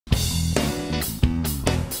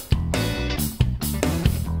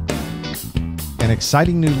An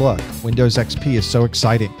exciting new look. Windows XP is so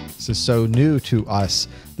exciting. This is so new to us,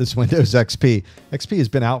 this Windows XP. XP has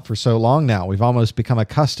been out for so long now. We've almost become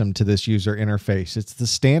accustomed to this user interface. It's the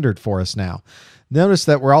standard for us now. Notice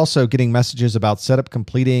that we're also getting messages about setup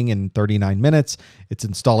completing in 39 minutes. It's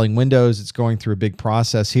installing Windows. It's going through a big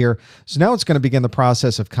process here. So now it's going to begin the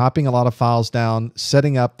process of copying a lot of files down,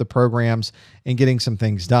 setting up the programs, and getting some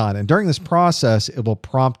things done. And during this process, it will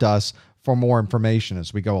prompt us for more information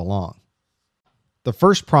as we go along. The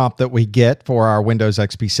first prompt that we get for our Windows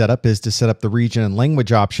XP setup is to set up the region and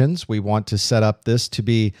language options. We want to set up this to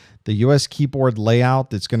be the US keyboard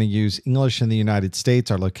layout that's going to use English in the United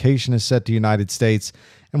States. Our location is set to United States.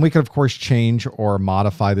 And we can, of course, change or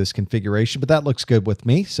modify this configuration, but that looks good with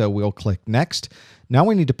me, so we'll click Next. Now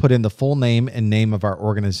we need to put in the full name and name of our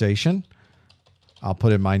organization. I'll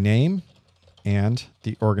put in my name and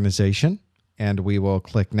the organization, and we will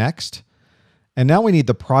click Next. And now we need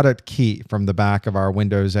the product key from the back of our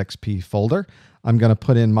Windows XP folder. I'm going to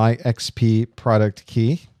put in my XP product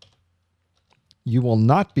key. You will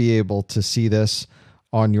not be able to see this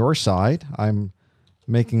on your side. I'm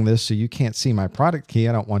making this so you can't see my product key.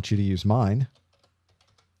 I don't want you to use mine.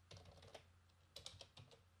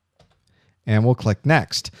 And we'll click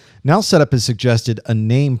Next. Now Setup has suggested a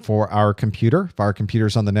name for our computer. If our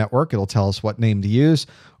computer's on the network, it'll tell us what name to use,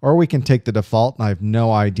 or we can take the default, and I have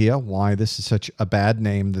no idea why this is such a bad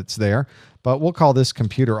name that's there, but we'll call this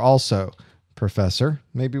computer also Professor.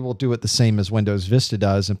 Maybe we'll do it the same as Windows Vista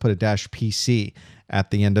does and put a -PC at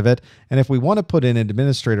the end of it. And if we want to put in an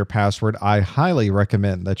administrator password, I highly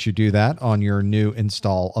recommend that you do that on your new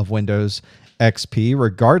install of Windows XP,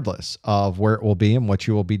 regardless of where it will be and what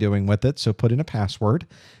you will be doing with it. So put in a password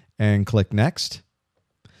and click Next.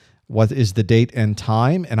 What is the date and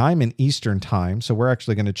time? And I'm in Eastern time, so we're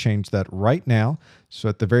actually going to change that right now. So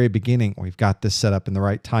at the very beginning, we've got this set up in the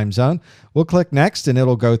right time zone. We'll click Next, and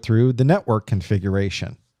it'll go through the network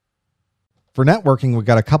configuration. For networking, we've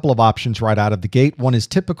got a couple of options right out of the gate. One is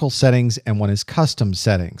typical settings and one is custom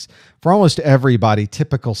settings. For almost everybody,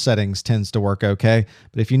 typical settings tends to work okay.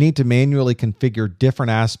 But if you need to manually configure different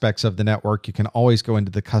aspects of the network, you can always go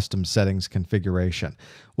into the custom settings configuration.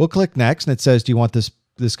 We'll click Next, and it says, do you want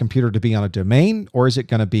this computer to be on a domain, or is it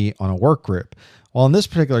going to be on a work group? Well, in this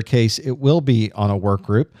particular case, it will be on a work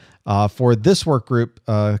group. For this work group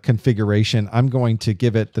configuration, I'm going to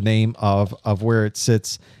give it the name of where it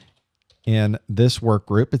sits in this work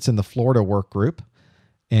group. It's in the Florida work group,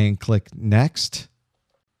 and click Next.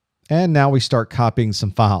 And now we start copying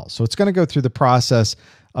some files. So it's going to go through the process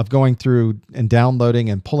of going through and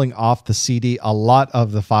downloading and pulling off the CD a lot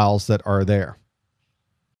of the files that are there.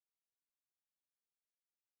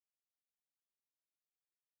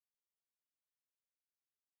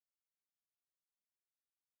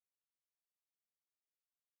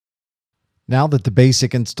 Now that the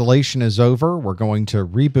basic installation is over, we're going to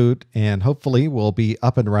reboot, and hopefully we'll be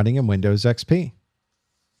up and running in Windows XP.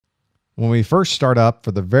 When we first start up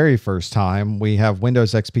for the very first time, we have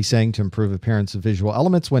Windows XP saying to improve appearance of visual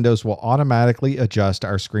elements, Windows will automatically adjust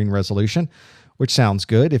our screen resolution, which sounds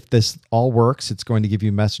good. If this all works, it's going to give you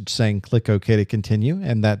a message saying click OK to continue,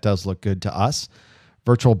 and that does look good to us.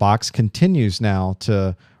 VirtualBox continues now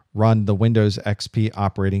to run the Windows XP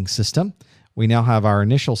operating system. We now have our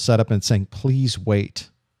initial setup and saying, please wait.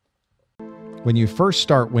 When you first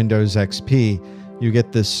start Windows XP, you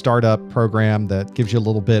get this startup program that gives you a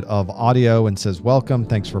little bit of audio and says, welcome,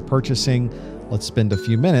 thanks for purchasing. Let's spend a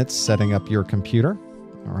few minutes setting up your computer.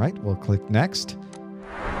 All right, we'll click Next.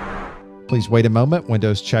 Please wait a moment.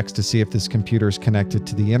 Windows checks to see if this computer is connected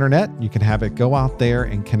to the internet. You can have it go out there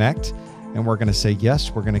and connect. And we're going to say,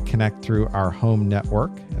 yes, we're going to connect through our home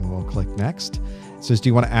network, and we'll click Next. It says, do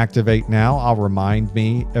you want to activate now? I'll remind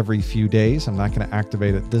me every few days. I'm not going to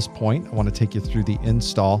activate at this point. I want to take you through the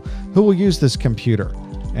install. Who will use this computer?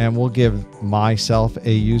 And we'll give myself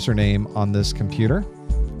a username on this computer.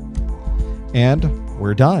 And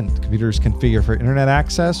we're done. The computer is configured for internet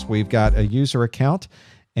access. We've got a user account,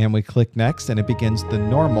 and we click Next, and it begins the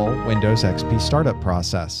normal Windows XP startup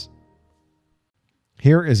process.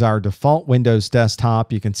 Here is our default Windows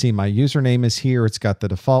desktop. You can see my username is here. It's got the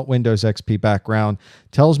default Windows XP background,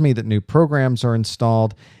 tells me that new programs are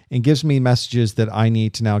installed, and gives me messages that I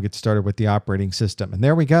need to now get started with the operating system. And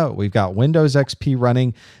there we go. We've got Windows XP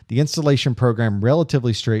running. The installation program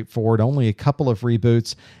relatively straightforward, only a couple of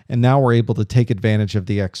reboots, and now we're able to take advantage of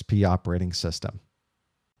the XP operating system.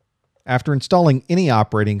 After installing any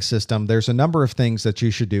operating system, there's a number of things that you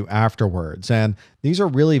should do afterwards, and these are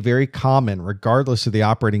really very common regardless of the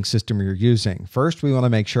operating system you're using. First, we want to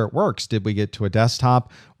make sure it works. Did we get to a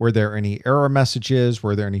desktop? Were there any error messages?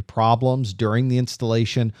 Were there any problems during the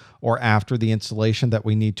installation or after the installation that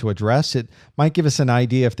we need to address? It might give us an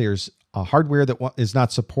idea if there's hardware that is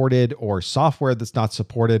not supported or software that's not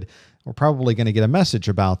supported. We're probably going to get a message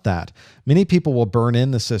about that. Many people will burn in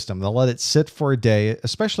the system. They'll let it sit for a day,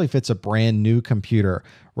 especially if it's a brand new computer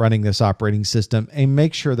running this operating system, and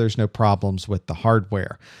make sure there's no problems with the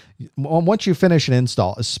hardware. Once you finish an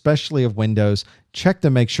install, especially of Windows, check to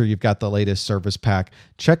make sure you've got the latest service pack.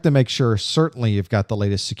 Check to make sure certainly you've got the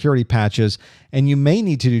latest security patches, and you may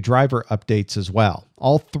need to do driver updates as well.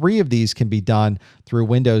 All three of these can be done through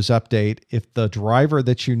Windows Update. If the driver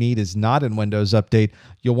that you need is not in Windows Update,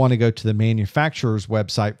 you'll want to go to the manufacturer's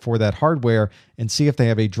website for that hardware and see if they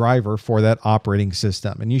have a driver for that operating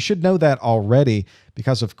system. And you should know that already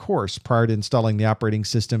because, of course, prior to installing the operating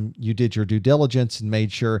system, you did your due diligence and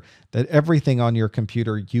made sure that everything on your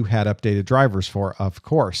computer you had updated drivers for, of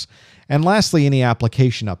course. And lastly, any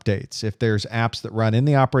application updates. If there's apps that run in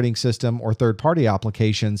the operating system or third-party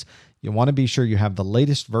applications, you want to be sure you have the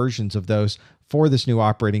latest versions of those for this new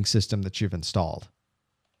operating system that you've installed.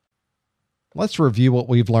 Let's review what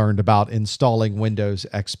we've learned about installing Windows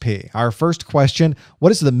XP. Our first question,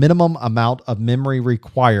 what is the minimum amount of memory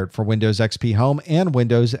required for Windows XP Home and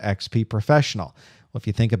Windows XP Professional? Well, if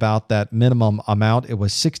you think about that minimum amount, it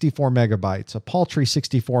was 64 megabytes. A paltry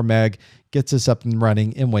 64 meg gets us up and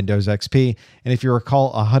running in Windows XP. And if you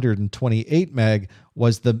recall, 128 meg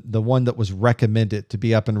was the one that was recommended to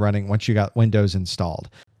be up and running once you got Windows installed.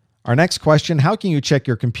 Our next question, how can you check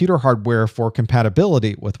your computer hardware for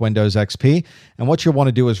compatibility with Windows XP? And what you'll want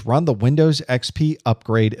to do is run the Windows XP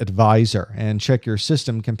Upgrade Advisor and check your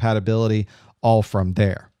system compatibility all from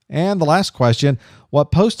there. And the last question,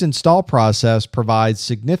 what post-install process provides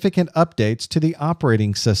significant updates to the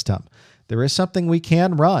operating system? There is something we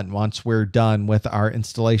can run once we're done with our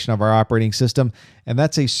installation of our operating system, and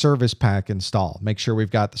that's a service pack install. Make sure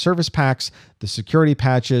we've got the service packs, the security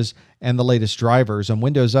patches, and the latest drivers, and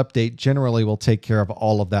Windows Update generally will take care of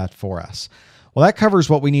all of that for us. Well, that covers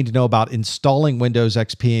what we need to know about installing Windows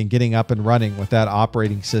XP and getting up and running with that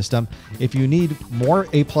operating system. If you need more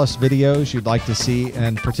A+ videos you'd like to see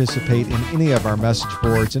and participate in any of our message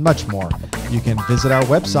boards and much more, you can visit our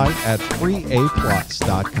website at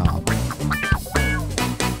freeaplus.com.